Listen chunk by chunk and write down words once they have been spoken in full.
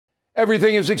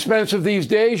Everything is expensive these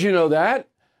days, you know that.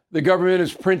 The government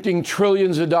is printing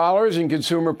trillions of dollars and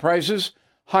consumer prices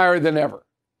higher than ever.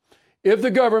 If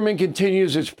the government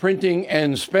continues its printing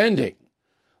and spending,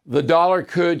 the dollar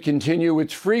could continue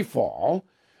its free fall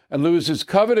and lose its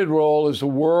coveted role as the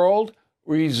world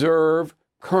reserve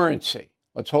currency.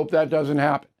 Let's hope that doesn't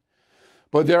happen.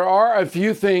 But there are a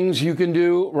few things you can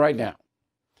do right now.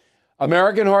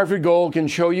 American Hartford Gold can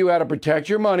show you how to protect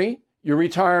your money, your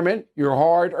retirement, your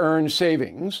hard-earned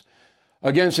savings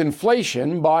against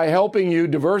inflation by helping you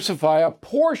diversify a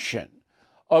portion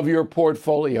of your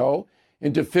portfolio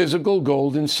into physical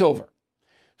gold and silver.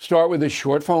 Start with a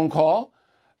short phone call,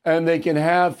 and they can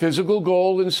have physical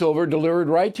gold and silver delivered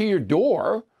right to your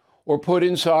door or put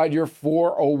inside your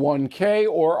 401k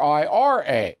or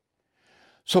IRA.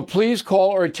 So please call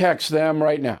or text them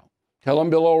right now. Tell them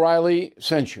Bill O'Reilly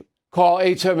sent you. Call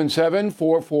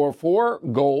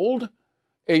 877-444-GOLD,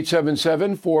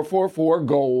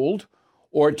 877-444-GOLD,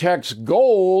 or text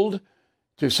GOLD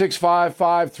to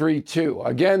 65532.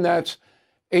 Again, that's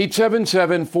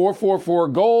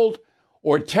 877-444-GOLD,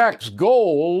 or text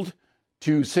GOLD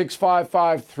to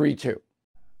 65532.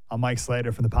 I'm Mike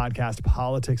Slater from the podcast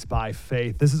Politics by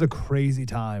Faith. This is a crazy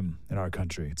time in our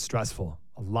country. It's stressful,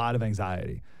 a lot of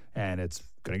anxiety, and it's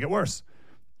going to get worse.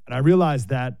 And I realized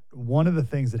that one of the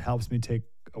things that helps me take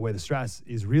away the stress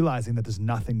is realizing that there's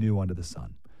nothing new under the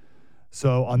sun.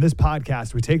 So on this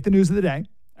podcast, we take the news of the day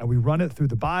and we run it through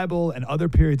the Bible and other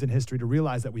periods in history to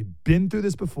realize that we've been through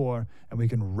this before and we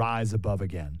can rise above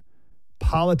again.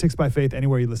 Politics by Faith,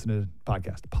 anywhere you listen to the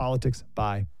podcast. Politics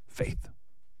by Faith.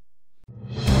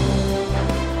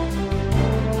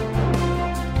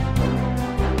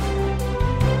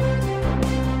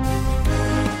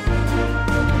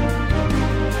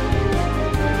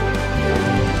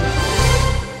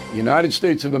 The United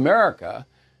States of America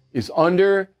is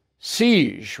under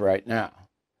siege right now.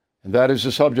 And that is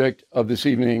the subject of this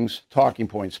evening's Talking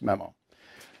Points memo.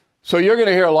 So you're going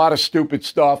to hear a lot of stupid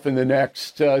stuff in the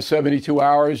next 72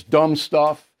 hours, dumb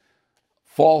stuff,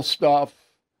 false stuff,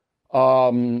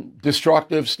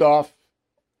 destructive stuff.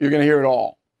 You're going to hear it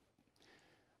all.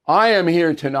 I am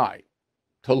here tonight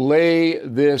to lay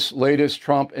this latest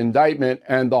Trump indictment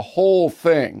and the whole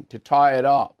thing, to tie it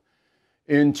up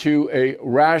into a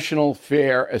rational,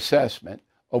 fair assessment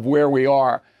of where we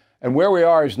are. And where we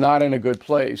are is not in a good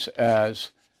place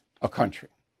as a country.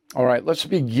 All right, let's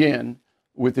begin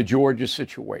with the Georgia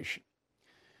situation.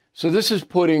 So this is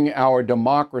putting our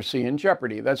democracy in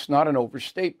jeopardy. That's not an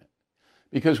overstatement.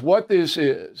 Because what this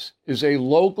is a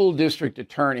local district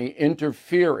attorney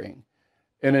interfering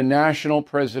in a national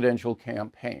presidential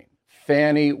campaign.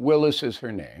 Fani Willis is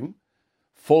her name.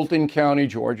 Fulton County,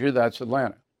 Georgia, that's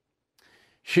Atlanta.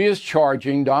 She is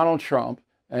charging Donald Trump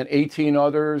and 18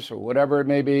 others, or whatever it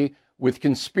may be, with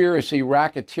conspiracy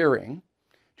racketeering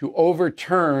to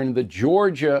overturn the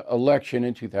Georgia election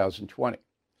in 2020.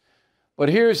 But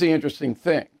here's the interesting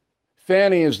thing.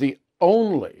 Fani is the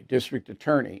only district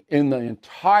attorney in the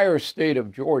entire state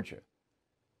of Georgia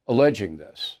alleging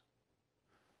this.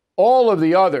 All of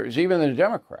the others, even the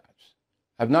Democrats,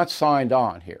 have not signed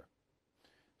on here.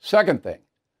 Second thing,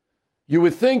 you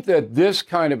would think that this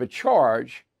kind of a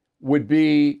charge would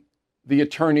be the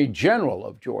Attorney General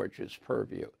of Georgia's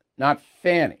purview, not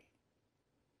Fani.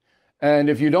 And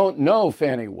if you don't know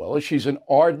Fani Willis, she's an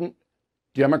ardent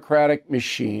Democratic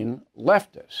machine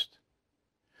leftist.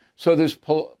 So there's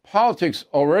politics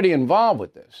already involved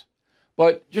with this.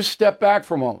 But just step back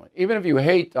for a moment. Even if you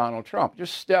hate Donald Trump,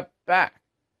 just step back.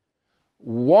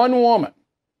 One woman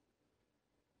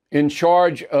in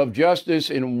charge of justice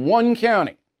in one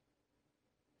county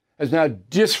has now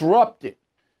disrupted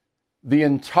the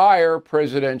entire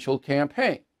presidential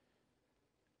campaign.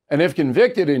 And if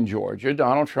convicted in Georgia,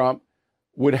 Donald Trump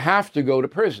would have to go to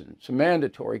prison. It's a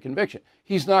mandatory conviction.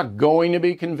 He's not going to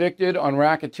be convicted on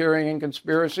racketeering and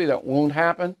conspiracy. That won't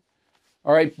happen.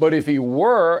 All right. But if he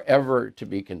were ever to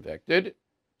be convicted,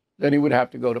 then he would have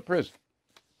to go to prison.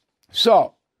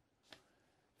 So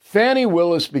Fani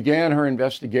Willis began her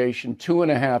investigation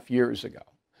 2.5 years ago.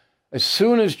 As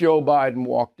soon as Joe Biden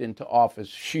walked into office,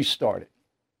 she started.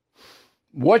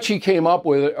 What she came up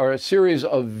with are a series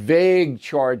of vague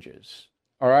charges,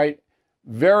 all right?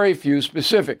 Very few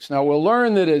specifics. Now, we'll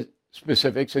learn the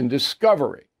specifics in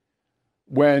discovery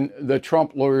when the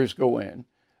Trump lawyers go in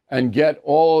and get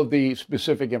all of the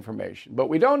specific information. But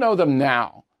we don't know them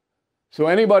now. So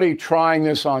anybody trying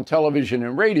this on television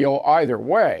and radio, either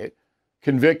way,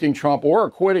 convicting Trump or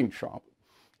acquitting Trump,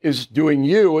 is doing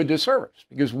you a disservice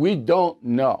because we don't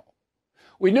know.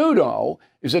 We do know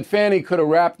is that Fani could have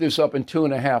wrapped this up in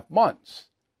 2.5 months,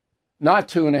 not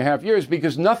 2.5 years,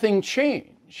 because nothing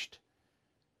changed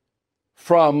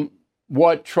from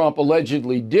what Trump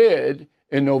allegedly did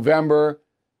in November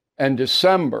and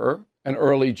December and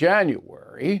early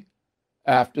January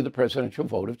after the presidential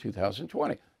vote of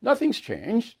 2020. Nothing's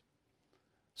changed.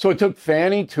 So it took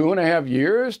Fani 2.5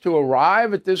 years to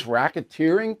arrive at this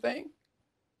racketeering thing?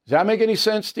 Does that make any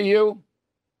sense to you?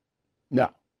 No.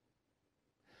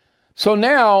 So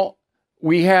now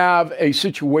we have a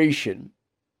situation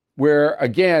where,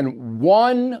 again,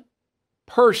 one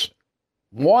person,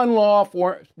 one law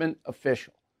enforcement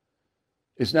official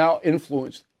is now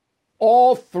influenced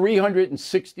all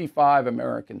 365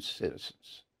 American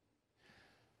citizens.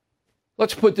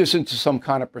 Let's put this into some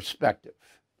kind of perspective.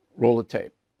 Roll the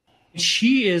tape.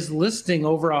 She is listing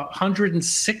over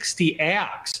 160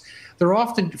 acts. They're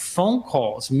often phone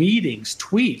calls, meetings,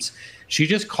 tweets. She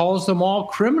just calls them all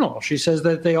criminal. She says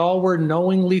that they all were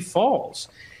knowingly false.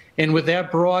 And with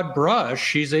that broad brush,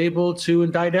 she's able to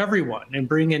indict everyone and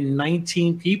bring in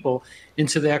 19 people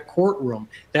into that courtroom.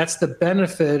 That's the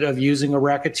benefit of using a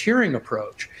racketeering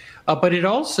approach. But it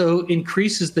also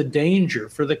increases the danger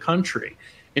for the country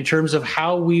in terms of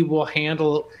how we will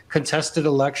handle contested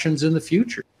elections in the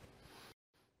future.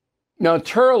 Now,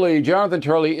 Jonathan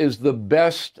Turley is the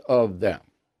best of them.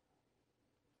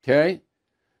 Okay?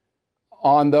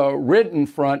 On the written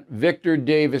front, Victor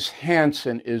Davis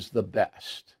Hanson is the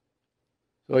best.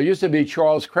 So it used to be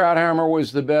Charles Krauthammer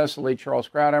was the best. The late Charles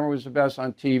Krauthammer was the best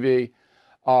on TV.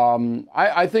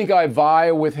 I think I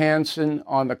vie with Hanson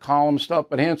on the column stuff,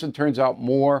 but Hanson turns out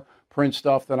more print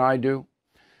stuff than I do.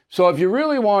 So if you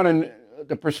really want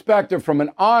the perspective from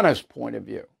an honest point of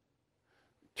view,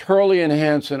 Turley and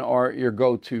Hanson are your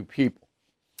go-to people.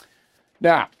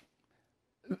 Now,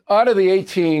 out of the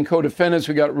 18 co-defendants,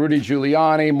 we got Rudy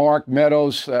Giuliani, Mark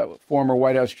Meadows, former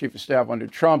White House chief of staff under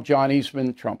Trump, John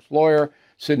Eastman, Trump's lawyer,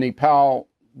 Sidney Powell.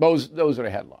 Those are the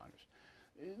headliners.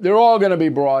 They're all going to be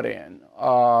brought in,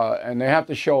 and they have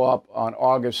to show up on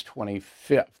August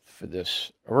 25th for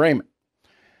this arraignment.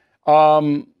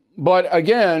 But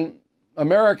again,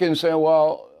 Americans say,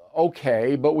 well,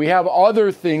 okay, but we have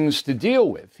other things to deal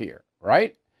with here,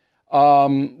 right?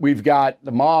 We've got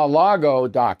the Mar-a-Lago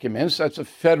documents. That's a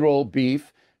federal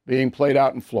beef being played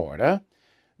out in Florida.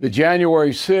 The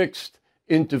January 6th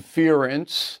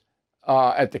interference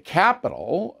at the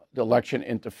Capitol, the election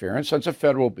interference, that's a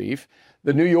federal beef.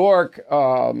 The New York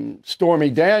Stormy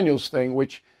Daniels thing,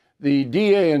 which the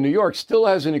DA in New York still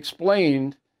hasn't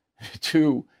explained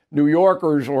to New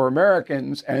Yorkers or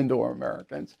Americans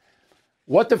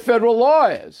what the federal law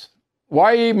is.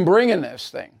 Why are you even bringing this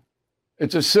thing?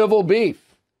 It's a civil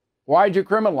beef. Why'd you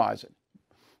criminalize it?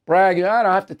 Bragg, I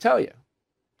don't have to tell you.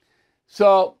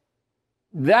 So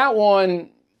that one,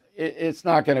 it's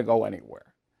not going to go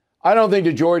anywhere. I don't think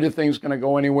the Georgia thing's going to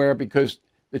go anywhere because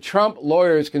the Trump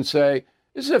lawyers can say,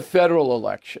 this is a federal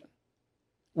election.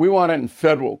 We want it in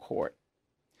federal court.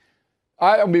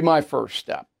 That'll be my first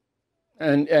step.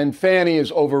 And Fani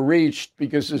is overreached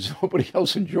because there's nobody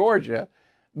else in Georgia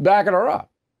backing her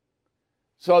up.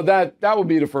 So that would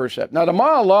be the first step. Now, the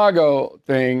Mar-a-Lago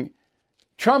thing,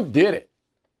 Trump did it.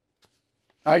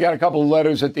 I got a couple of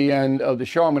letters at the end of the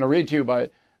show I'm going to read to you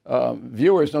by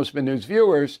viewers, No Spin News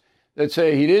viewers, that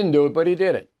say he didn't do it, but he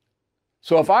did it.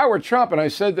 So if I were Trump, and I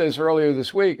said this earlier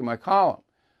this week in my column,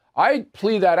 I'd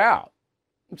plea that out.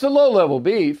 It's a low-level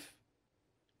beef,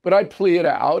 but I'd plea it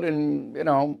out and,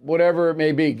 whatever it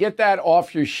may be. Get that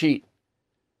off your sheet,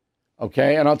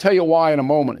 okay? And I'll tell you why in a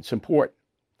moment. It's important.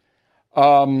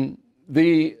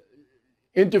 The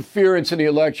interference in the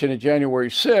election of January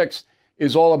 6th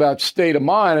is all about state of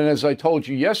mind. And as I told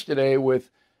you yesterday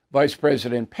with Vice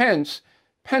President Pence,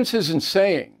 Pence isn't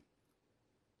saying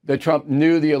that Trump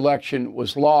knew the election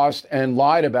was lost and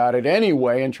lied about it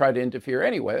anyway and tried to interfere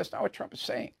anyway. That's not what Trump is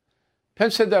saying.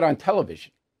 Pence said that on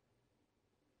television.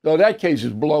 So that case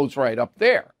blows right up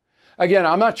there. Again,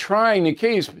 I'm not trying the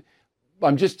case.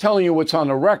 I'm just telling you what's on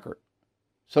the record.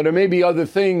 So there may be other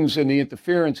things in the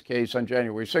interference case on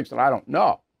January 6th that I don't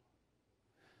know.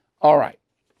 All right.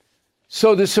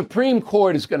 So the Supreme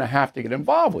Court is going to have to get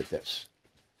involved with this.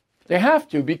 They have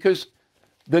to because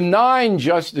the 9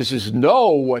 justices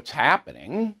know what's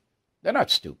happening. They're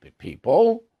not stupid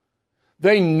people.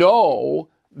 They know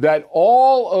that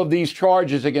all of these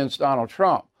charges against Donald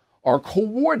Trump are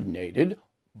coordinated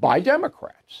by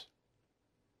Democrats.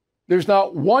 There's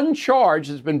not one charge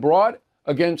that's been brought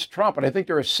against Trump, and I think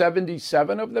there are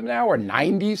 77 of them now, or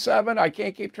 97, I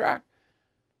can't keep track.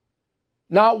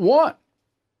 Not one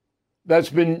that's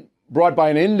been brought by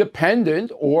an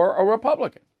independent or a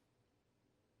Republican.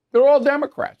 They're all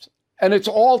Democrats, and it's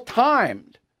all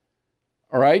timed,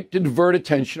 all right, to divert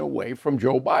attention away from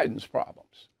Joe Biden's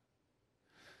problems.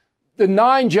 The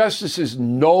 9 justices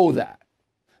know that.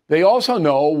 They also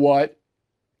know what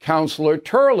Counselor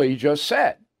Turley just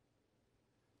said,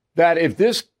 that if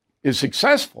this is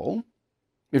successful,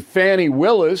 if Fani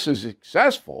Willis is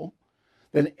successful,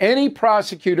 then any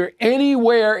prosecutor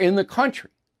anywhere in the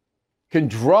country can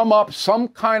drum up some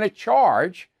kind of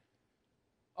charge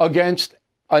against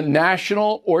a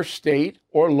national or state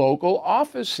or local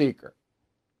office seeker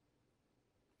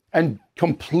and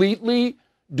completely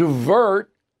divert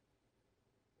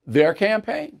their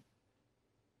campaign.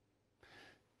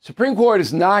 Supreme Court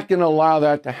is not going to allow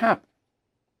that to happen.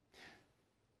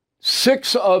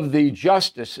 6 of the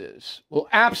justices will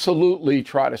absolutely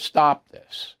try to stop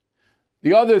this.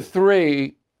 The other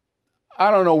 3,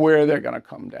 I don't know where they're going to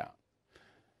come down.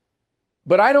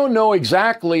 But I don't know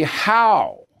exactly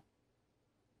how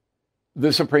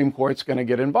the Supreme Court's going to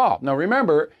get involved. Now,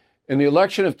 remember, in the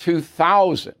election of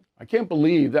 2000, I can't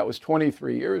believe that was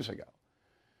 23 years ago,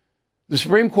 the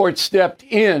Supreme Court stepped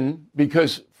in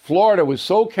because Florida was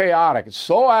so chaotic, it's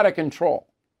so out of control,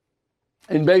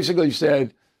 and basically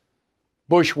said,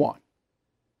 Bush won.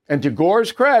 And to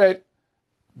Gore's credit,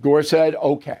 Gore said,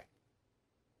 okay.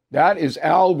 That is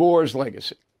Al Gore's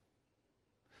legacy.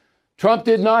 Trump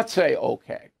did not say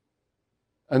okay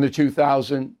in the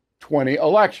 2020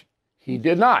 election. He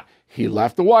did not. He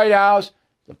left the White House,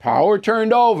 the power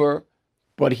turned over,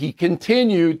 but he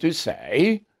continued to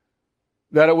say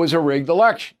that it was a rigged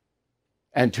election.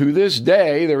 And to this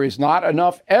day, there is not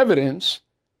enough evidence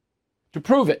to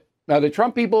prove it. Now, the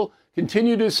Trump people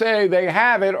continue to say they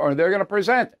have it or they're going to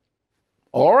present it.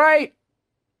 All right,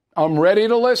 I'm ready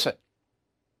to listen.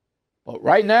 But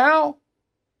right now,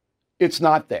 it's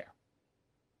not there.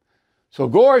 So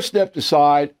Gore stepped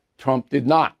aside, Trump did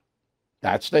not.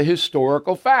 That's the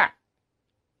historical fact.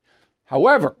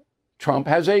 However, Trump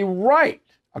has a right,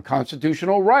 a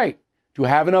constitutional right, to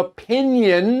have an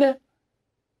opinion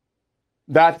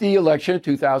that the election of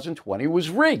 2020 was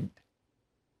rigged.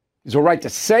 He has a right to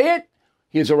say it.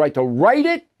 He has a right to write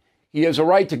it. He has a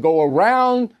right to go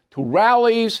around to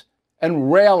rallies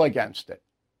and rail against it.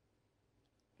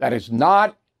 That is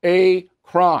not a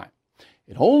crime.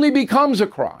 It only becomes a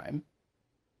crime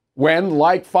when,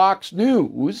 like Fox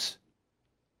News,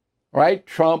 right,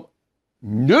 Trump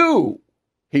knew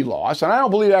he lost, and I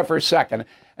don't believe that for a second,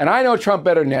 and I know Trump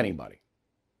better than anybody,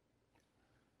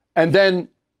 and then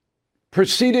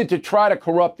proceeded to try to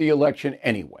corrupt the election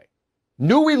anyway.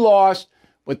 Knew he lost,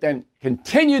 but then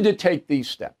continued to take these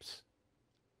steps.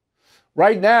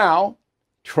 Right now,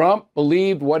 Trump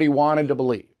believed what he wanted to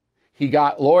believe. He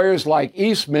got lawyers like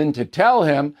Eastman to tell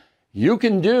him, you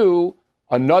can do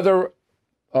another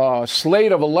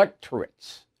slate of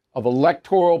electorates, of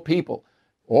electoral people.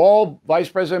 All Vice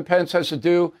President Pence has to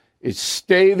do is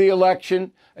stay the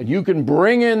election, and you can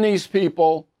bring in these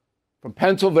people from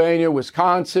Pennsylvania,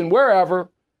 Wisconsin,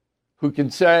 wherever, who can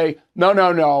say,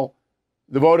 no,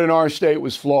 the vote in our state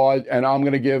was flawed, and I'm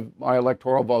going to give my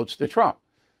electoral votes to Trump.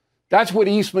 That's what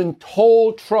Eastman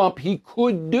told Trump he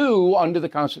could do under the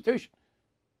Constitution.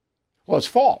 Well, it's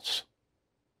false.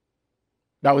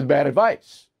 That was bad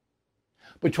advice.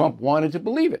 But Trump wanted to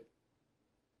believe it.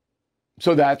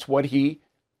 So that's what he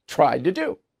tried to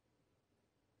do.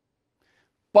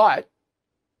 But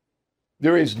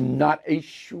there is not a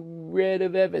shred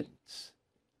of evidence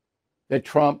that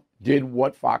Trump did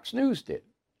what Fox News did.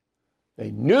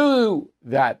 They knew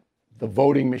that the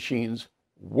voting machines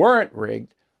weren't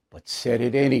rigged, but said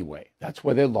it anyway. That's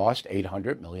why they lost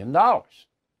 $800 million. No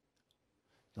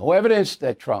evidence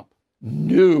that Trump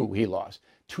knew he lost.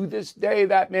 To this day,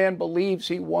 that man believes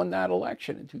he won that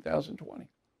election in 2020.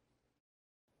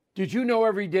 Did you know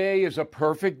every day is a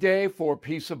perfect day for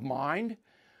peace of mind?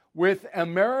 With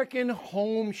American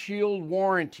Home Shield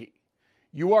Warranty,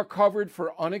 you are covered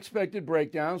for unexpected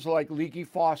breakdowns like leaky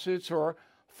faucets or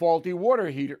faulty water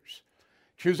heaters.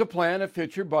 Choose a plan that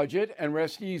fits your budget and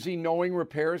rest easy knowing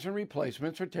repairs and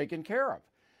replacements are taken care of.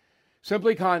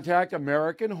 Simply contact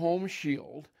American Home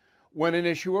Shield when an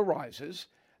issue arises,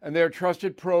 and their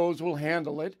trusted pros will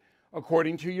handle it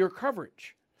according to your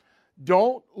coverage.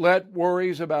 Don't let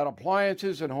worries about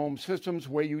appliances and home systems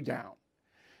weigh you down.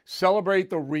 Celebrate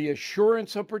the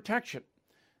reassurance of protection.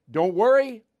 Don't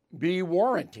worry, be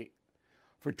warranty.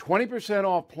 For 20%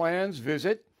 off plans,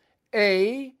 visit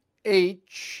ahs.com/bill.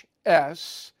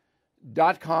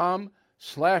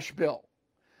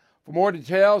 For more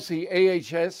details, see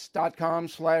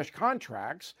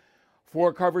ahs.com/contracts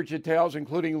for coverage details,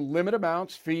 including limit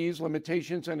amounts, fees,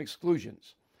 limitations, and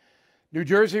exclusions. New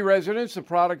Jersey residents, the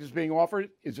product is being offered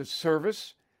is a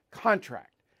service contract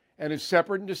and is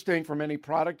separate and distinct from any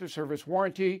product or service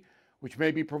warranty, which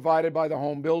may be provided by the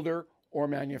home builder or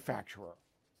manufacturer.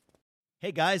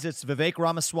 Hey guys, it's Vivek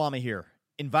Ramaswamy here,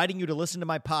 inviting you to listen to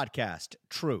my podcast,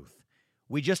 Truth.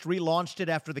 We just relaunched it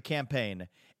after the campaign,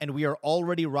 and we are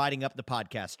already riding up the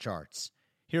podcast charts.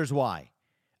 Here's why.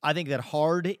 I think that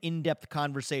hard, in-depth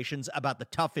conversations about the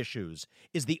tough issues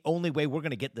is the only way we're going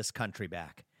to get this country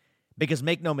back. Because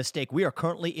make no mistake, we are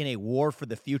currently in a war for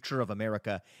the future of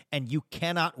America, and you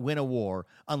cannot win a war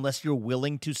unless you're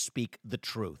willing to speak the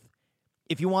truth.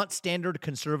 If you want standard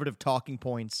conservative talking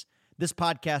points, this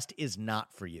podcast is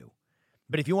not for you.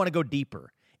 But if you want to go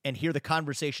deeper and hear the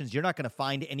conversations you're not going to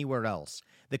find anywhere else,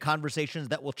 the conversations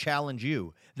that will challenge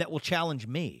you, that will challenge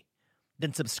me,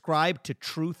 then subscribe to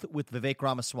Truth with Vivek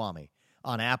Ramaswamy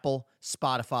on Apple,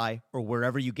 Spotify, or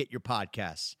wherever you get your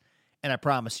podcasts. And I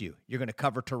promise you, you're going to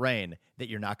cover terrain that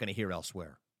you're not going to hear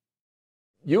elsewhere.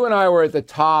 You and I were at the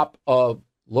top of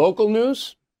local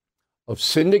news, of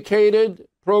syndicated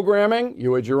programming.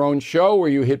 You had your own show where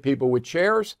you hit people with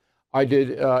chairs. I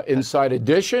did Inside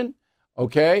Edition,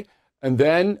 okay? And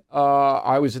then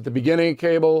I was at the beginning of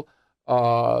cable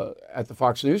at the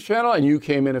Fox News Channel, and you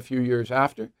came in a few years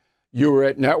after. You were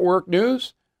at Network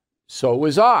News. So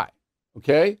was I,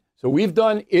 okay? So we've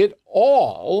done it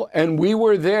all, and we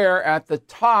were there at the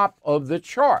top of the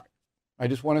chart. I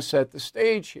just want to set the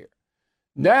stage here.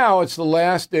 Now it's the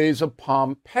last days of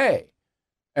Pompeii,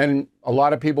 and a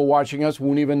lot of people watching us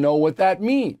won't even know what that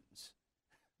means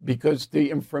because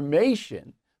the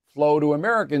information flow to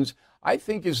Americans, I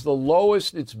think, is the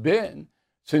lowest it's been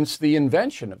since the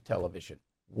invention of television.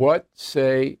 What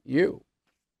say you?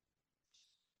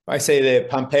 I say that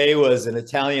Pompeii was an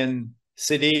Italian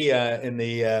city in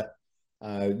the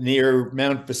near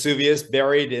Mount Vesuvius,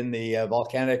 buried in the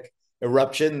volcanic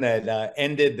eruption that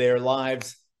ended their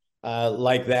lives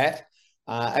like that.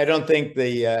 I don't think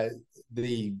the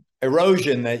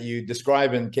erosion that you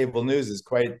describe in cable news is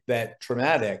quite that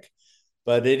traumatic,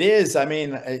 but it is. I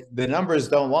mean, the numbers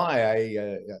don't lie.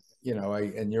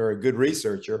 And you're a good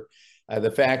researcher. The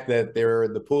fact that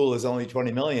the pool is only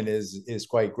 20 million is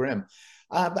quite grim.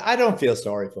 I don't feel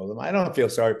sorry for them. I don't feel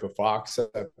sorry for Fox.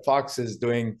 Fox is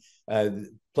doing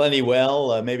plenty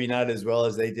well, maybe not as well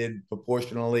as they did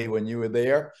proportionally when you were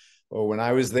there or when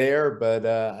I was there,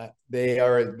 but they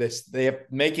are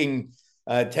making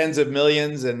tens of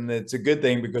millions, and it's a good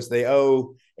thing because they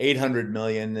owe $800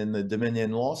 million in the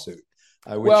Dominion lawsuit.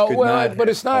 But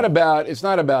it's not about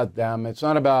them. It's not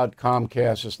about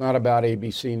Comcast. It's not about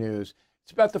ABC News.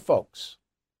 It's about the folks.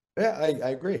 Yeah, I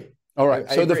agree. All right.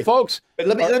 So the folks.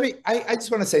 But I just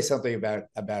want to say something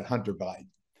about Hunter Biden,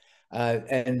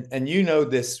 and you know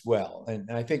this well,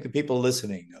 and I think the people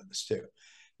listening know this too.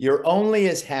 You're only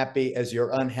as happy as your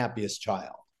unhappiest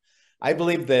child. I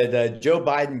believe that Joe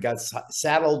Biden got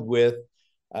saddled with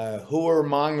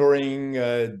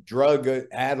whore-mongering,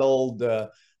 drug-addled,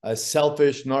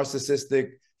 selfish, narcissistic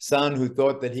son who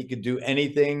thought that he could do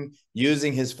anything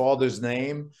using his father's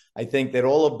name. I think that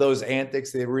all of those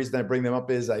antics, the reason I bring them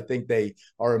up is I think they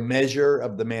are a measure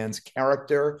of the man's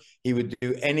character. He would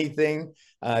do anything,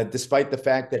 despite the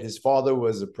fact that his father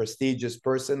was a prestigious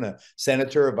person, a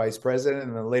senator, a vice president,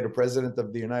 and a later president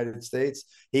of the United States.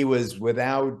 He was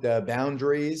without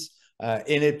boundaries,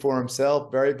 in it for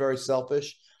himself, very, very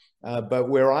selfish. But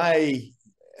where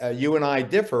you and I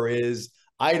differ is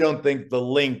I don't think the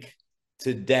link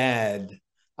to dad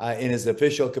in his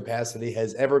official capacity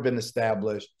has ever been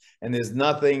established. And there's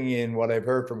nothing in what I've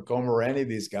heard from Comer or any of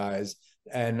these guys.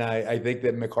 And I think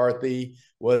that McCarthy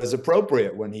was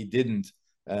appropriate when he didn't,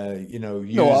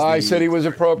 I said he was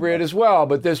appropriate as well.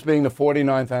 But this being the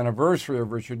 49th anniversary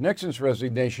of Richard Nixon's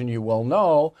resignation, you well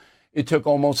know, it took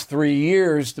almost 3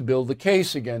 years to build the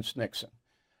case against Nixon.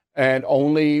 And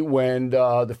only when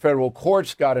the federal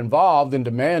courts got involved and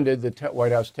demanded the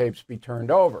White House tapes be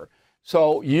turned over.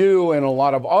 So you and a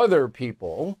lot of other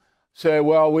people say,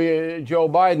 well, Joe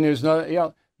Biden is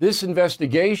not, this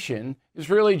investigation is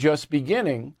really just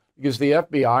beginning because the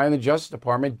FBI and the Justice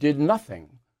Department did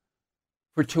nothing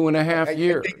for 2.5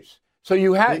 years. So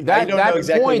you have that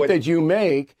point that you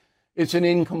make, it's an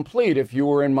incomplete. If you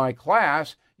were in my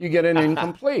class, you get an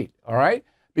incomplete, all right?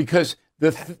 Because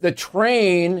the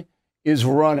train is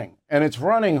running, and it's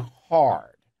running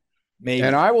hard. Maybe,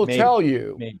 and I will tell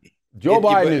you, Joe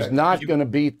Biden is not going to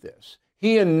beat this.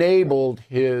 He enabled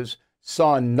his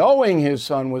son, knowing his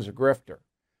son was a grifter.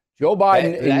 Joe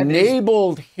Biden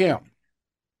enabled him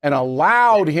and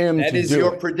allowed him to do it. That is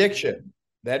your prediction.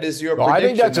 That is your prediction. I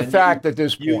think that's a fact at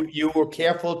this point. You were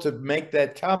careful to make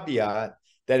that caveat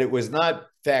that it was not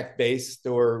fact-based,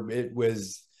 or it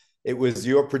was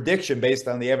your prediction based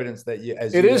on the evidence that you.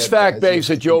 It is fact-based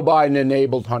that Joe Biden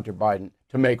enabled Hunter Biden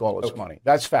to make all his money.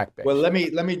 That's fact-based. Well, let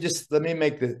me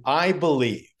make this. I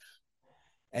believe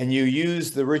and you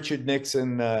use the Richard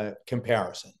Nixon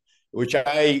comparison, which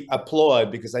I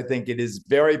applaud because I think it is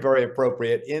very, very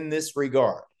appropriate in this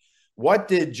regard. What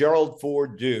did Gerald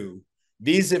Ford do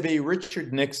vis-a-vis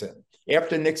Richard Nixon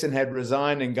after Nixon had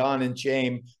resigned and gone in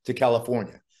shame to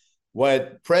California?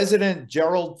 What President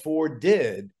Gerald Ford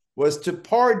did was to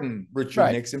pardon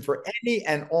Richard Nixon for any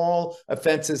and all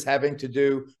offenses having to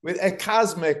do with a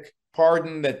cosmic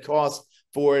pardon that cost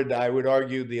Ford, I would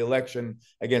argue, the election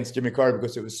against Jimmy Carter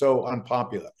because it was so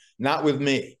unpopular. Not with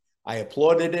me. I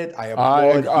applauded it.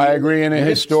 I agree in a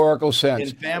historical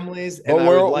sense. In families, but and I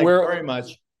would like very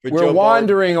much for we're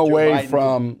wandering away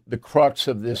from the crux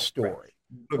of this story.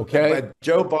 Okay, but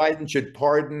Joe Biden should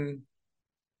pardon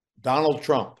Donald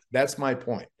Trump. That's my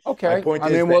point. Okay, my point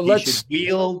is that he should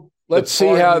wield. Let's see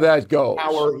how that goes.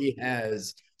 Power he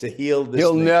has to heal this.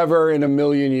 He'll never in a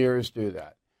million years do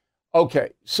that.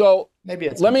 Okay, so let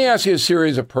me ask you a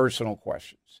series of personal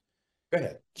questions. Go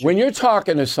ahead. When you're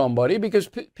talking to somebody, because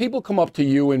people come up to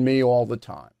you and me all the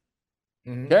time,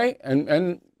 okay,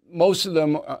 and most of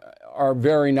them are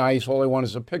very nice. All they want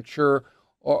is a picture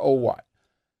or what.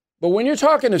 But when you're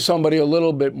talking to somebody a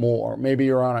little bit more, maybe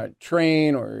you're on a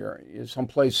train or you're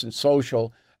someplace in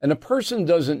social, and the person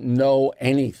doesn't know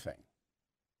anything,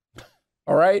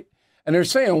 all right? And they're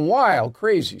saying wild,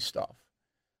 crazy stuff.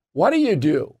 What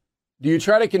do? Do you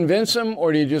try to convince them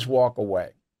or do you just walk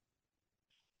away?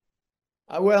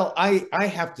 Well, I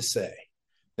have to say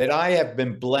that I have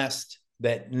been blessed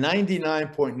that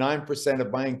 99.9%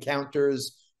 of my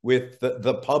encounters with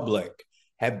the public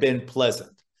have been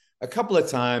pleasant. A couple of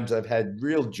times I've had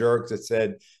real jerks that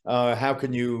said, how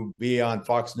can you be on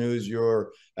Fox News?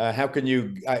 How can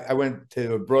you, I went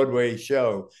to a Broadway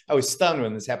show. I was stunned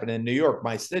when this happened in New York,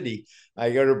 my city.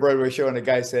 I go to a Broadway show and a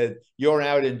guy said, you're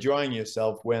out enjoying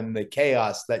yourself when the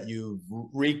chaos that you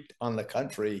wreaked on the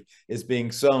country is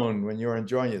being sown when you're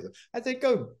enjoying yourself. I said,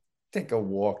 go take a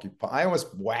walk. I almost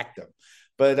whacked him.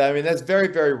 But I mean, that's very,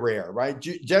 very rare, right?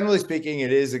 Generally speaking,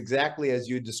 it is exactly as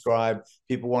you described.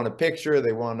 People want a picture.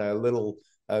 They want a little,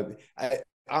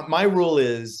 my rule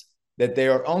is that they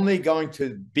are only going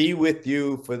to be with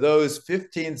you for those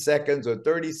 15 seconds or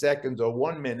 30 seconds or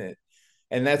 1 minute.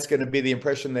 And that's going to be the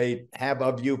impression they have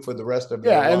of you for the rest of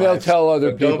their lives. Yeah, and they'll tell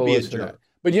other people.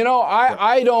 But you know,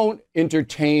 I don't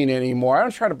entertain anymore. I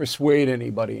don't try to persuade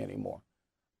anybody anymore.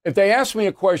 If they ask me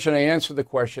a question, I answer the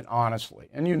question honestly.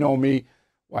 And you know me.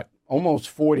 Almost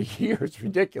 40 years,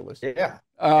 ridiculous. Yeah,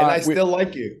 and I still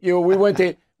like you. You know, we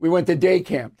went to day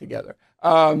camp together. They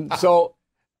answer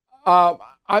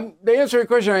a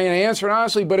question, I answer it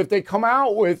honestly. But if they come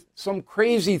out with some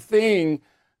crazy thing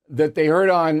that they heard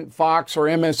on Fox or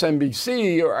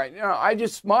MSNBC, or I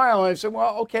just smile and I say,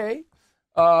 well, okay,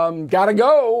 gotta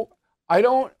go. I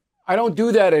don't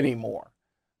do that anymore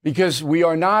because we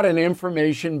are not an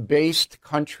information-based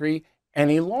country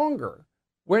any longer.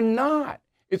 We're not.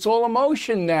 It's all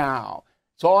emotion now.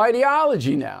 It's all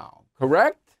ideology now,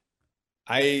 correct?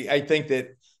 I think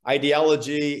that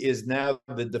ideology is now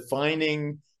the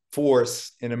defining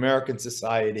force in American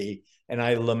society, and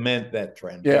I lament that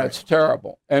trend. Yeah, it's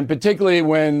terrible. And particularly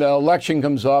when the election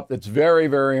comes up, that's very,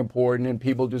 very important, and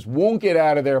people just won't get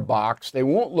out of their box. They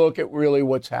won't look at really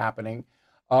what's happening.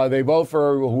 They vote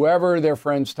for whoever their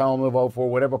friends tell them to vote for,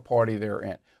 whatever party they're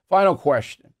in. Final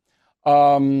question.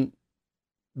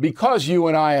 Because you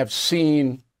and I have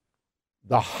seen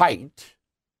the height,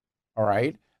 all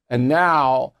right, and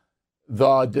now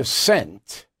the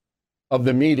descent of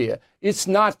the media, it's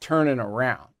not turning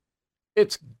around.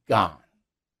 It's gone,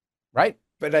 right?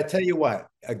 But I tell you what,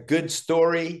 a good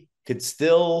story could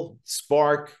still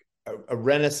spark a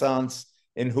renaissance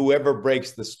in whoever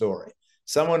breaks the story.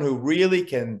 Someone who really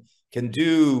can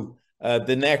do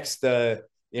the next, get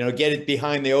it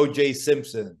behind the O.J.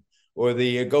 Simpson, or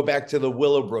the go back to the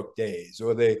Willowbrook days,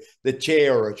 or the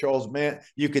Chair, or Charles Manson.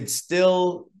 You could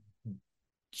still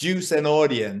juice an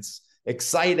audience,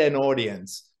 excite an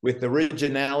audience with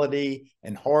originality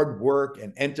and hard work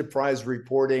and enterprise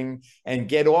reporting,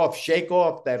 and shake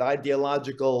off that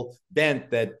ideological bent,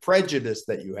 that prejudice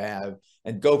that you have,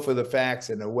 and go for the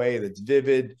facts in a way that's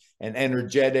vivid and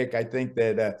energetic. I think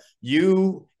that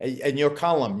you and your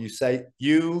column, you say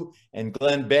you and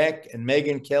Glenn Beck and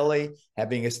Megyn Kelly,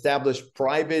 having established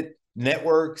private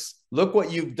networks, look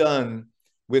what you've done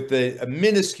with a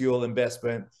minuscule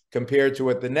investment compared to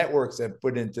what the networks have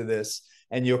put into this.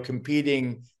 And you're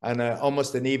competing on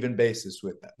almost an even basis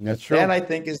with them. That's true. That, I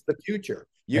think, is the future.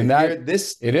 There's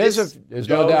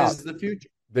no doubt. Is the future.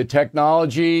 The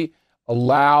technology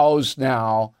allows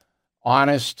now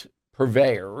honest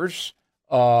purveyors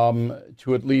to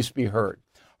at least be heard.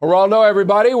 Geraldo,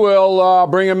 everybody, we'll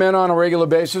bring him in on a regular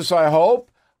basis, I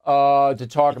hope. to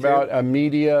talk about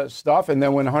media stuff. And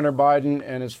then when Hunter Biden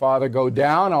and his father go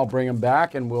down, I'll bring him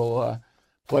back and we'll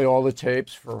play all the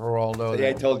tapes for Geraldo. Yeah,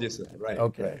 I told you so. Right.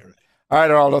 Okay. Right. All right,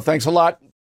 Geraldo, thanks a lot.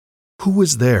 Who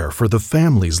is there for the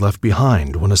families left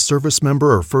behind when a service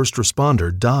member or first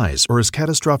responder dies or is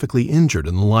catastrophically injured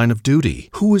in the line of duty?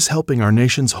 Who is helping our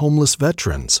nation's homeless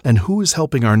veterans? And who is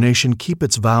helping our nation keep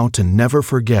its vow to never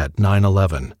forget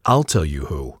 9/11? I'll tell you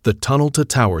who. The Tunnel to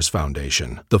Towers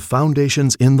Foundation. The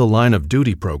foundation's In the Line of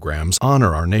Duty programs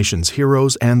honor our nation's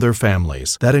heroes and their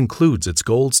families. That includes its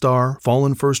Gold Star,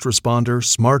 Fallen First Responder,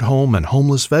 Smart Home, and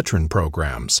Homeless Veteran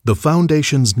programs. The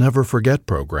foundation's Never Forget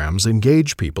programs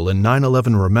engage people in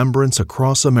 9/11 remembrance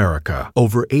across America.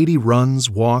 Over 80 runs,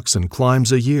 walks, and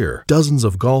climbs a year, dozens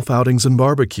of golf outings and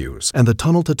barbecues, and the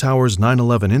Tunnel to Towers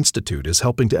 9/11 Institute is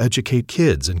helping to educate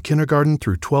kids in kindergarten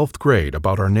through 12th grade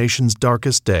about our nation's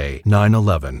darkest day,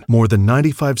 9/11. More than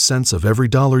 95 cents of every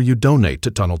dollar you donate to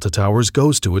Tunnel to Towers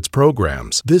goes to its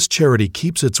programs. This charity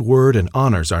keeps its word and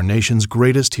honors our nation's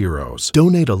greatest heroes.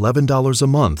 Donate $11 a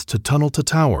month to Tunnel to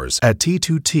Towers at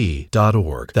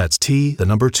T2T.org. That's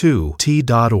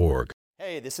T2T.org.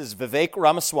 Hey, this is Vivek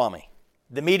Ramaswamy.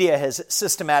 The media has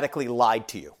systematically lied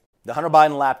to you. The Hunter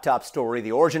Biden laptop story,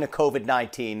 the origin of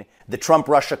COVID-19, the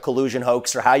Trump-Russia collusion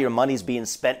hoax, or how your money's being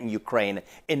spent in Ukraine.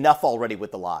 Enough already with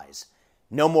the lies.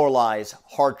 No more lies,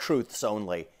 hard truths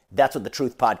only. That's what the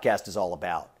Truth Podcast is all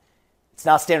about. It's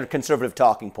not standard conservative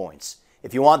talking points.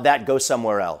 If you want that, go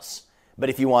somewhere else. But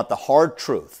if you want the hard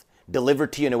truth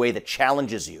delivered to you in a way that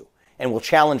challenges you and will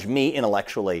challenge me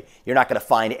intellectually, you're not going to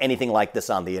find anything like this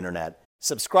on the internet.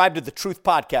 Subscribe to the Truth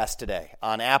Podcast today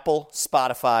on Apple,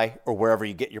 Spotify, or wherever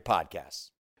you get your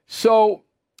podcasts. So,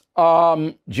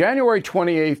 January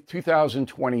 28th,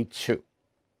 2022,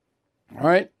 all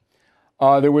right,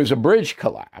 there was a bridge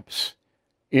collapse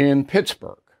in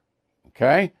Pittsburgh,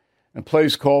 okay, a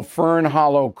place called Fern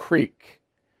Hollow Creek.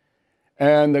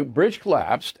 And the bridge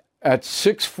collapsed at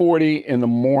 6:40 in the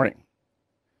morning.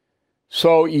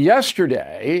 So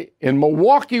yesterday in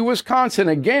Milwaukee, Wisconsin,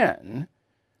 again,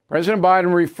 President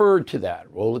Biden referred to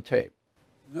that. Roll the tape.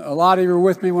 A lot of you were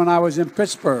with me when I was in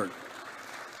Pittsburgh.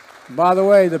 By the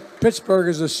way, Pittsburgh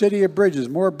is a city of bridges,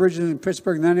 more bridges in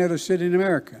Pittsburgh than any other city in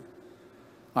America.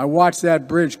 I watched that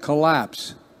bridge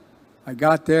collapse. I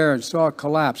got there and saw it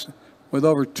collapse with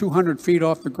over 200 feet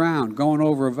off the ground going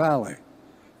over a valley.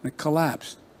 And it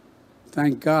collapsed.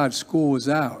 Thank God school was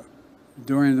out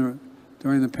during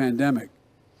the pandemic.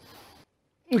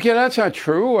 Okay, that's not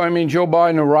true. I mean, Joe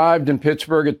Biden arrived in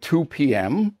Pittsburgh at 2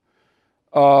 p.m.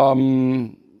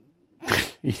 He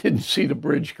didn't see the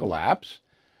bridge collapse.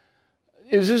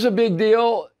 Is this a big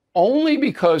deal? Only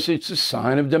because it's a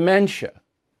sign of dementia.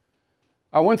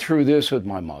 I went through this with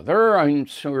my mother. I'm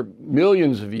sure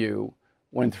millions of you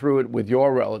went through it with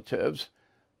your relatives.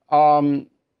 He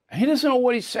doesn't know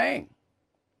what he's saying.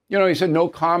 You know, he said no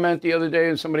comment the other day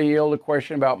and somebody yelled a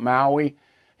question about Maui.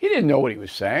 He didn't know what he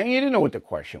was saying. He didn't know what the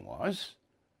question was.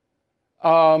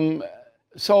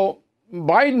 So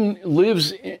Biden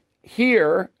lives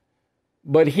here,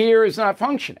 but here is not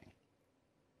functioning.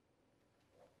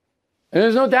 And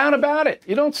there's no doubt about it.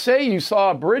 You don't say you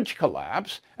saw a bridge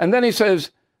collapse. And then he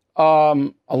says,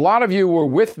 a lot of you were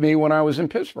with me when I was in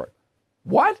Pittsburgh.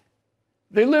 What?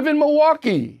 They live in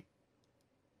Milwaukee.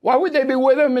 Why would they be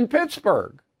with him in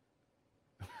Pittsburgh?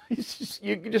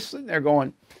 You're just sitting there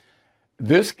going,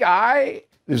 this guy,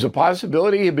 there's a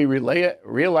possibility he'll be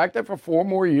reelected for 4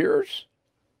 more years.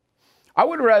 I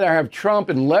would rather have Trump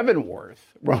in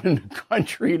Leavenworth running the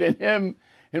country than him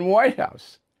in White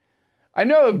House. I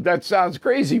know that sounds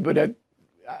crazy, but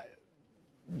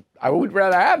I would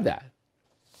rather have that.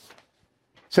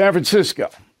 San Francisco.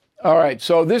 All right,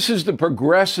 so this is the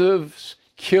progressives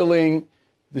killing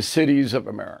the cities of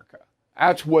America.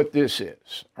 That's what this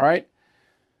is, all right?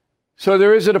 So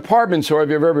there is a department store, if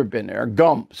you've ever been there,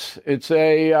 Gump's. It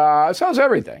sells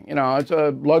everything. You know, it's a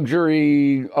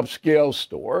luxury upscale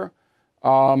store,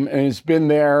 and it's been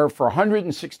there for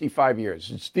 165 years.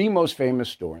 It's the most famous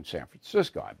store in San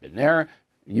Francisco. I've been there.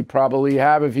 You probably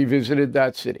have if you visited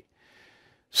that city.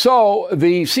 So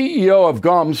the CEO of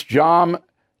Gump's, John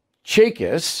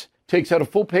Chakis, takes out a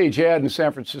full-page ad in the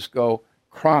San Francisco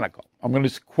Chronicle. I'm going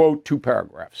to quote 2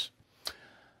 paragraphs.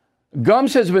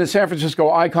 Gump's has been a San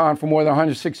Francisco icon for more than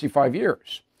 165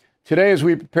 years. Today, as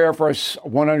we prepare for our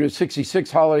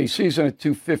 166th holiday season at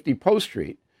 250 Post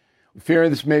Street, we fear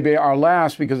this may be our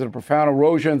last because of the profound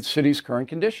erosion of the city's current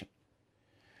condition.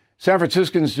 San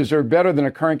Franciscans deserve better than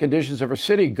the current conditions of our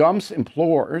city. Gump's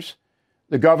implores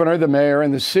the governor, the mayor,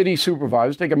 and the city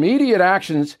supervisors to take immediate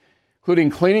actions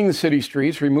including cleaning the city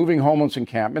streets, removing homeless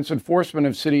encampments, enforcement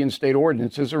of city and state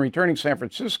ordinances, and returning San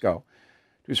Francisco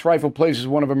to its rightful place as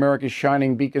one of America's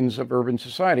shining beacons of urban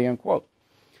society, unquote.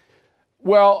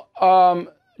 Well,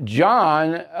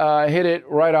 John hit it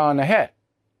right on the head.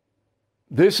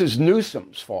 This is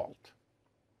Newsom's fault.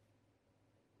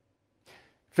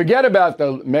 Forget about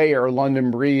the mayor,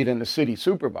 London Breed, and the city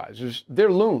supervisors.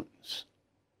 They're loons.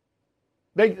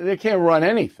 They can't run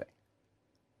anything.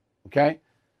 Okay?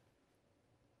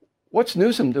 What's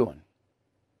Newsom doing?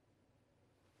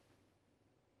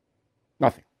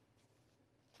 Nothing.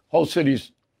 Whole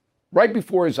city's right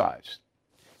before his eyes.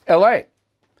 L.A.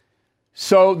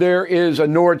 So there is a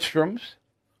Nordstrom's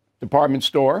department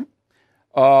store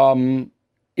in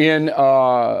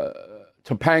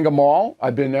Topanga Mall.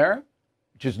 I've been there,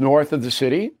 which is north of the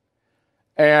city.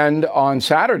 And on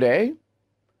Saturday,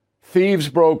 thieves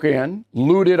broke in,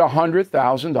 looted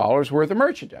 $100,000 worth of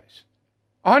merchandise.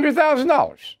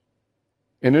 $100,000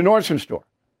 in the Nordstrom store.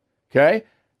 Okay?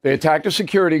 They attacked a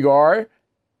security guard,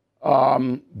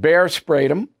 bear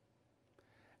sprayed him,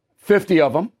 50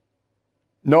 of them,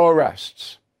 no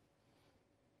arrests.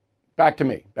 Back to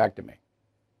me.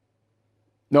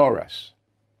 No arrests.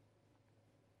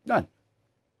 None.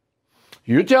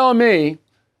 You're telling me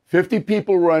 50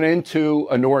 people run into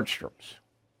a Nordstrom's.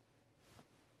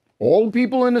 Old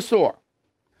people in the store.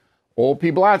 Old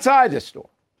people outside the store.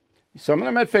 Some of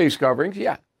them had face coverings,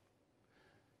 yeah.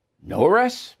 No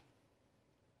arrests.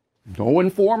 No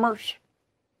informers.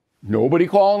 Nobody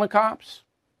calling the cops.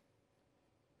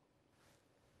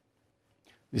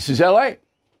 This is LA.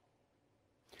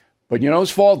 But you know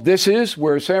whose fault this is?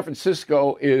 Where San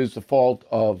Francisco is the fault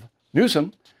of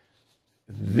Newsom.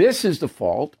 This is the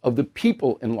fault of the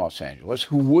people in Los Angeles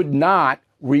who would not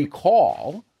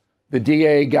recall the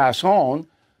DA Gascon,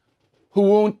 who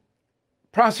won't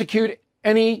prosecute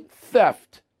any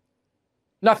theft.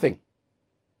 Nothing.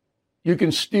 You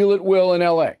can steal at will in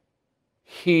LA.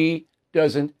 He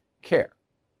doesn't care.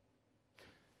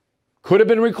 Could have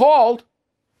been recalled.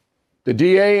 The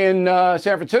DA in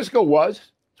San Francisco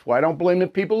was. That's why I don't blame the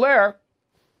people there.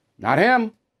 Not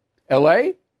him. LA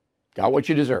got what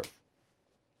you deserve.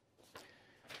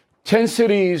 10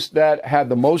 cities that had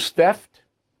the most theft.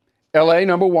 LA,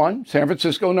 number 1. San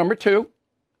Francisco, number 2.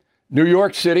 New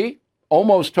York City,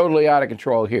 almost totally out of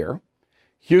control here.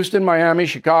 Houston, Miami,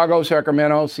 Chicago,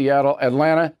 Sacramento, Seattle,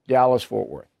 Atlanta, Dallas, Fort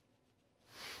Worth.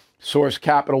 Source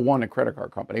Capital One, a credit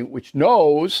card company, which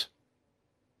knows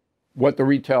what the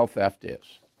retail theft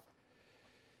is.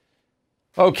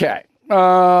 Okay.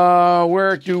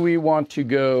 Where do we want to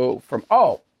go from?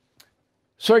 Oh,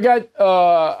 so I got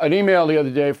an email the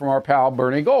other day from our pal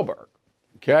Bernie Goldberg.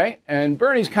 Okay. And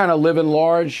Bernie's kind of living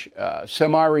large,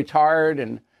 semi-retired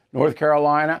in North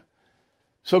Carolina.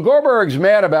 So Goldberg's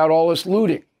mad about all this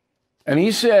looting. And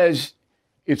he says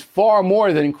it's far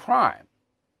more than crime.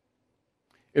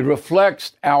 It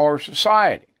reflects our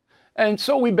society. And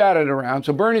so we batted around.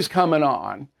 So Bernie's coming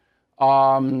on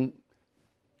a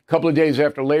couple of days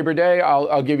after Labor Day.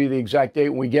 I'll give you the exact date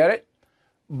when we get it.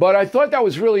 But I thought that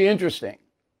was really interesting,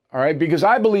 all right, because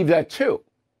I believe that too.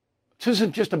 This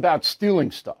isn't just about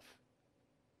stealing stuff.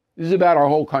 This is about our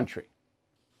whole country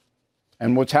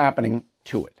and what's happening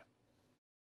to it.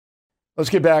 Let's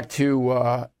get back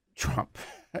to Trump.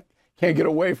 Can't get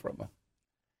away from him.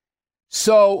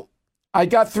 So I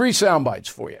got 3 sound bites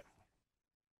for you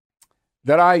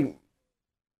that I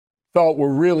felt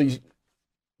were really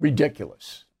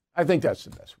ridiculous. I think that's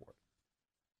the best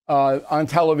word. On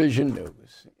television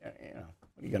news. You know,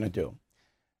 what are you going to do?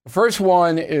 The first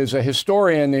one is a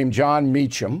historian named John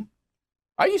Meacham.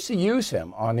 I used to use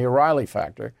him on the O'Reilly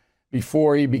Factor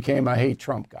before he became a hate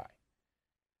Trump guy.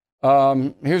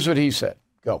 Here's what he said.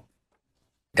 Go.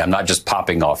 I'm not just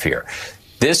popping off here.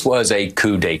 This was a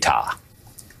coup d'etat.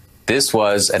 This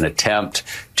was an attempt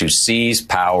to seize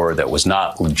power that was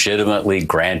not legitimately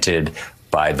granted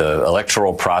by the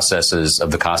electoral processes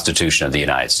of the Constitution of the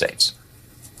United States.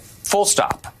 Full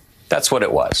stop. That's what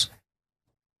it was.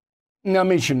 Now,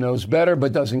 Meacham knows better,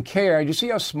 but doesn't care. Did you see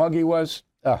how smug he was?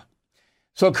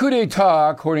 So coup d'etat,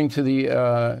 according to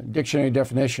the dictionary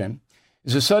definition,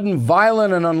 is a sudden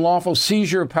violent and unlawful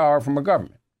seizure of power from a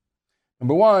government.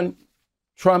 Number 1,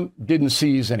 Trump didn't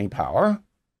seize any power.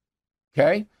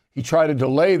 Okay? He tried to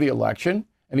delay the election,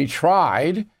 and he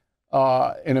tried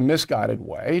in a misguided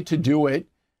way to do it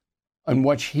on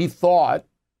what he thought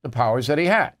the powers that he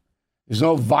had. There's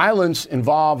no violence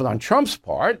involved on Trump's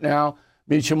part. Now,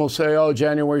 Meacham will say, oh,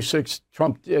 January 6th,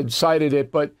 Trump cited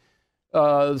it, but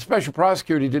the special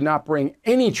prosecutor did not bring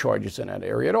any charges in that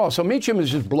area at all. So Meacham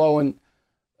is just blowing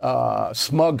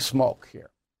smug smoke here.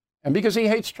 And because he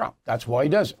hates Trump, that's why he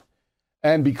does it.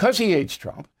 And because he hates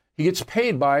Trump, he gets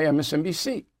paid by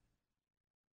MSNBC.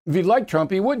 If he liked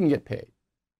Trump, he wouldn't get paid.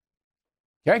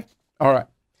 Okay? All right.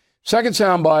 Second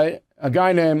soundbite, a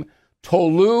guy named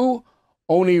Tolu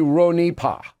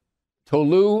Onironipa.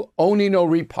 Tolu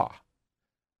Onironipa.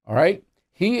 All right?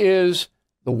 He is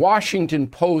the Washington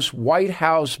Post White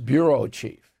House bureau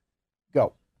chief.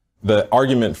 Go. The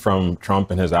argument from Trump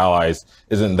and his allies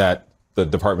isn't that the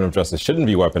Department of Justice shouldn't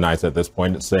be weaponized at this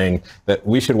point. It's saying that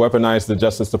we should weaponize the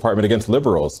Justice Department against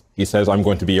liberals. He says, I'm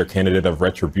going to be your candidate of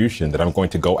retribution, that I'm going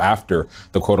to go after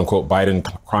the quote unquote Biden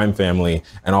crime family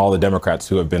and all the Democrats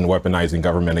who have been weaponizing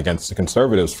government against the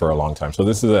conservatives for a long time. So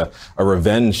this is a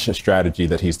revenge strategy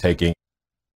that he's taking.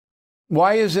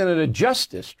 Why isn't it a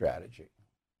justice strategy?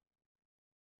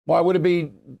 Why would it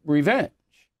be revenge?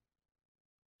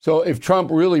 So if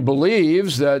Trump really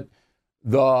believes that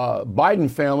the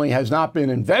Biden family has not been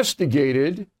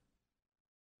investigated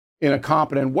in a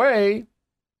competent way,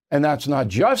 and that's not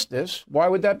justice, why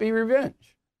would that be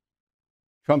revenge?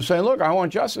 Trump's saying, look, I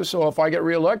want justice, so if I get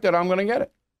reelected, I'm going to get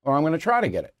it, or I'm going to try to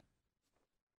get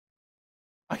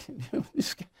it.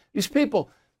 These people,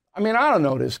 I mean, I don't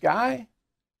know this guy,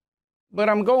 but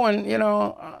I'm going,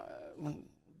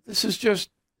 this is just,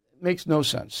 makes no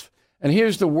sense. And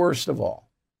here's the worst of all.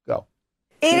 Go.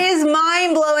 It is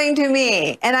mind-blowing to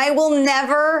me, and I will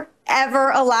never,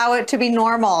 ever allow it to be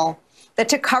normal that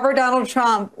to cover Donald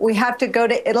Trump, we have to go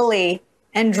to Italy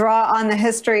and draw on the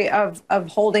history of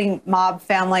holding mob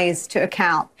families to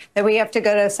account, that we have to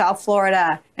go to South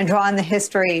Florida and draw on the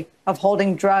history of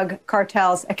holding drug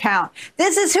cartels account.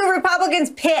 This is who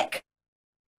Republicans pick.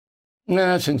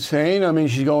 That's insane. I mean,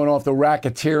 she's going off the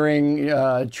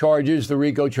racketeering charges, the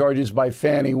RICO charges by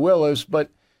Fani Willis.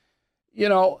 But,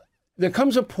 there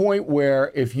comes a point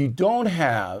where if you don't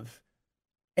have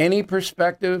any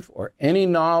perspective or any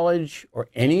knowledge or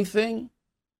anything,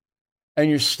 and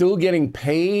you're still getting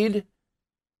paid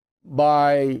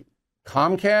by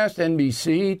Comcast,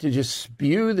 NBC to just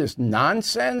spew this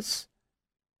nonsense.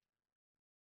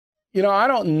 I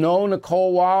don't know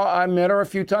Nicole Weil. I met her a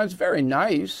few times. Very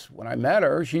nice when I met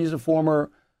her. She's a former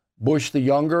Bush the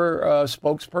Younger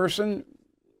spokesperson.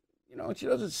 She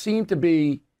doesn't seem to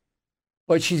be,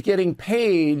 but she's getting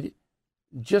paid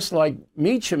just like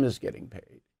Meacham is getting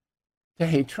paid to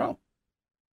hate Trump.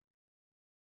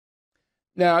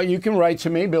 Now, you can write to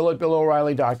me,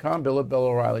 bill@BillO'Reilly.com,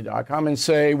 bill@BillO'Reilly.com, and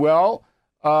say, well,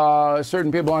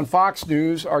 certain people on Fox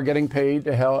News are getting paid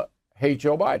to hate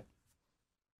Joe Biden.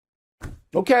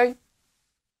 Okay.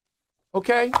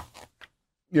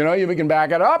 You can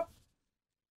back it up.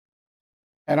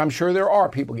 And I'm sure there are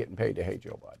people getting paid to hate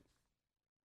Joe Biden.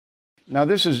 Now,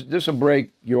 this will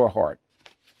break your heart.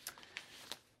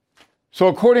 So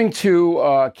according to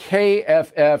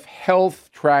KFF Health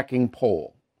Tracking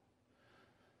Poll,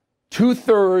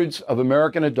 2/3 of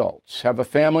American adults have a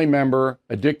family member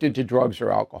addicted to drugs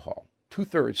or alcohol.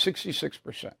 2/3,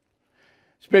 66%.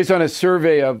 It's based on a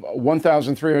survey of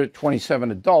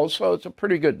 1,327 adults, so it's a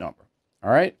pretty good number.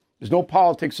 All right? There's no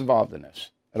politics involved in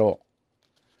this at all.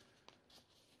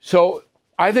 So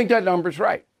I think that number's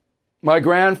right. My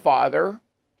grandfather,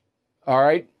 all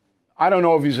right, I don't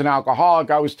know if he's an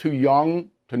alcoholic. I was too young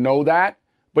to know that,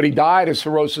 but he died of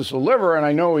cirrhosis of the liver, and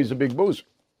I know he's a big boozer.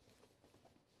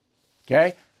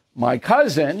 Okay? My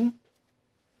cousin,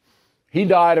 he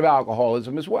died of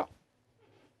alcoholism as well.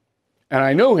 And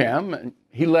I knew him, and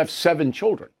he left 7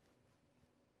 children.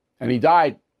 And he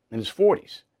died in his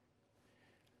 40s.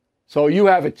 So you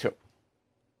have it too.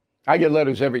 I get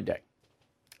letters every day.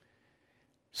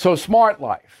 So Smart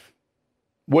Life.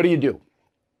 What do?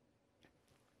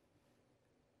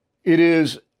 It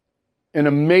is an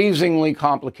amazingly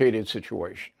complicated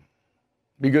situation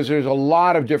because there's a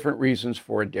lot of different reasons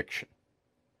for addiction.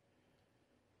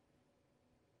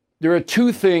 There are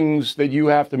 2 things that you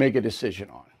have to make a decision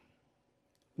on.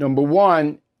 Number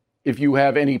one, if you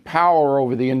have any power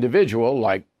over the individual,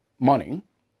 like money,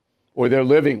 or they're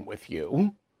living with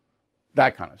you,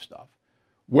 that kind of stuff,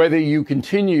 whether you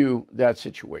continue that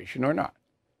situation or not.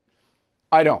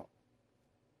 I don't.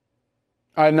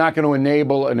 I'm not going to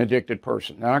enable an addicted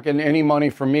person. They're not getting any money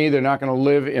from me. They're not going to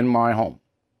live in my home.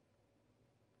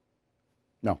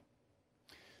 No.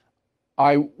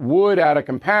 I would, out of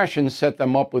compassion, set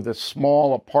them up with a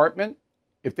small apartment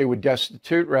if they were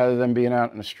destitute rather than being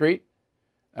out in the street.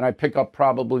 And I'd pick up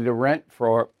probably the rent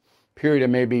for a period of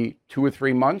maybe 2 or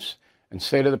 3 months and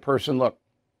say to the person, look,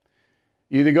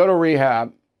 you either go to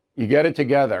rehab, you get it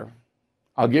together,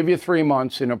 I'll give you 3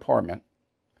 months in an apartment.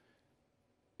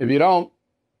 If you don't,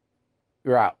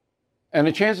 you're out. And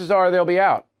the chances are they'll be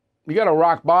out. You got to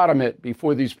rock bottom it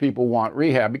before these people want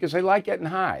rehab because they like getting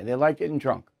high. They like getting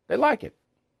drunk. They like it.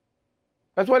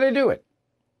 That's why they do it.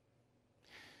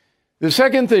 The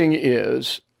second thing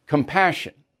is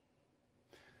compassion.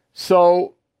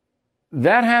 So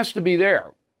that has to be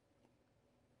there.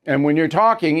 And when you're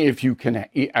talking, if you can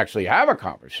actually have a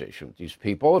conversation with these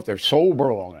people, if they're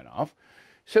sober long enough,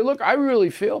 say, look, I really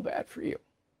feel bad for you.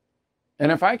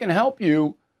 And if I can help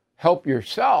you help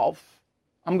yourself,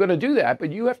 I'm going to do that,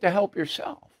 but you have to help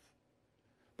yourself.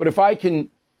 But if I can,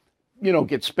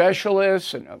 get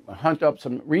specialists and hunt up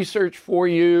some research for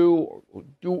you, or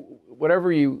do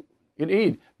whatever you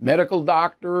need, medical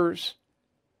doctors,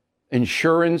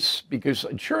 insurance, because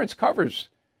insurance covers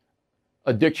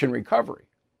addiction recovery.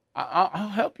 I'll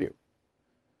help you.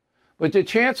 But the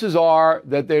chances are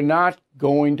that they're not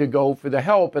going to go for the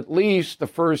help at least the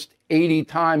first 80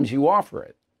 times you offer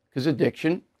it, because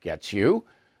addiction gets you.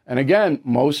 And again,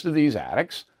 most of these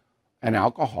addicts and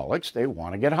alcoholics, they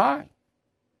want to get high.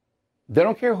 They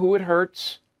don't care who it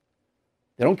hurts.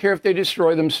 They don't care if they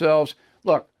destroy themselves.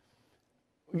 Look,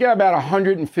 we got about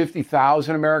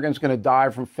 150,000 Americans going to die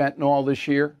from fentanyl this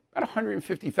year. About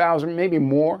 150,000, maybe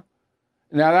more.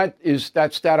 Now,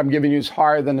 that stat I'm giving you is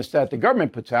higher than the stat the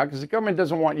government puts out, because the government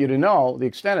doesn't want you to know the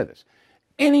extent of this.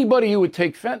 Anybody who would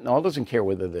take fentanyl doesn't care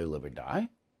whether they live or die.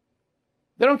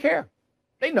 They don't care.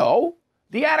 They know.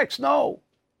 The addicts know.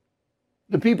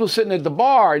 The people sitting at the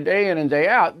bar day in and day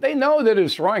out, they know they're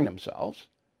destroying themselves,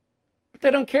 but they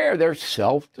don't care. They're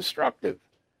self-destructive.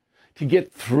 To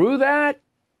get through that,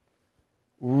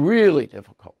 really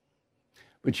difficult.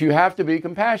 But you have to be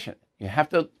compassionate. You have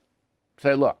to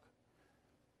say, look,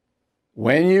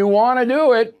 when you want to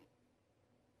do it,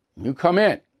 you come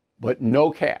in, but no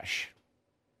cash,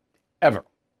 ever.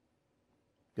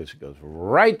 Because it goes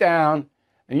right down.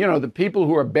 And, the people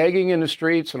who are begging in the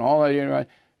streets and all that,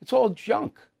 it's all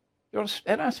junk. They're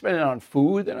not spending it on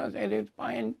food. They're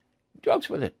buying drugs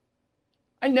with it.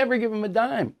 I never give them a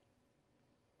dime.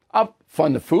 I'll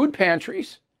fund the food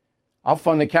pantries. I'll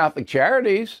fund the Catholic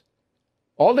charities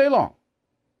all day long.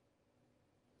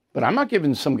 But I'm not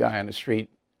giving some guy on the street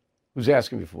who's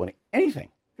asking me for money anything,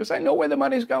 because I know where the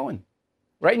money's going,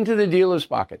 right into the dealer's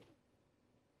pocket.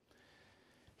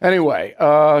 Anyway,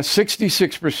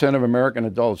 66% of American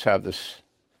adults have this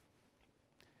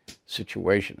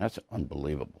situation. That's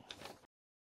unbelievable.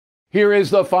 Here is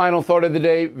the final thought of the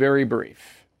day, very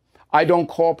brief. I don't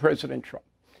call President Trump.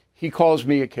 He calls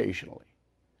me occasionally.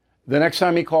 The next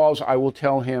time he calls, I will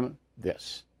tell him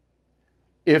this.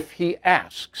 If he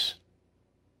asks,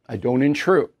 I don't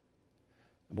intrude.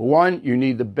 Number one, you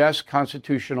need the best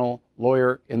constitutional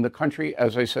lawyer in the country,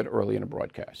 as I said early in the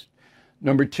broadcast.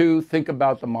 Number two, think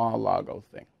about the Mar-a-Lago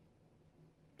thing.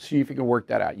 See if you can work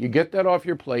that out. You get that off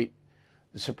your plate,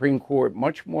 the Supreme Court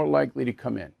much more likely to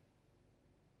come in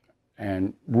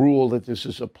and rule that this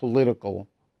is a political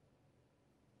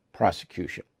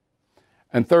prosecution.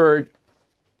 And third,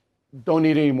 don't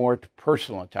need any more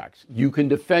personal attacks. You can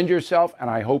defend yourself, and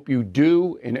I hope you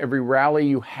do in every rally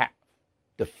you have.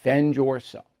 Defend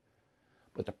yourself.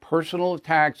 But the personal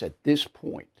attacks at this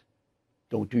point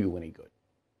don't do you any good.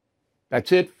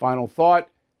 That's it. Final thought.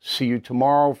 See you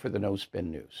tomorrow for the No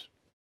Spin News.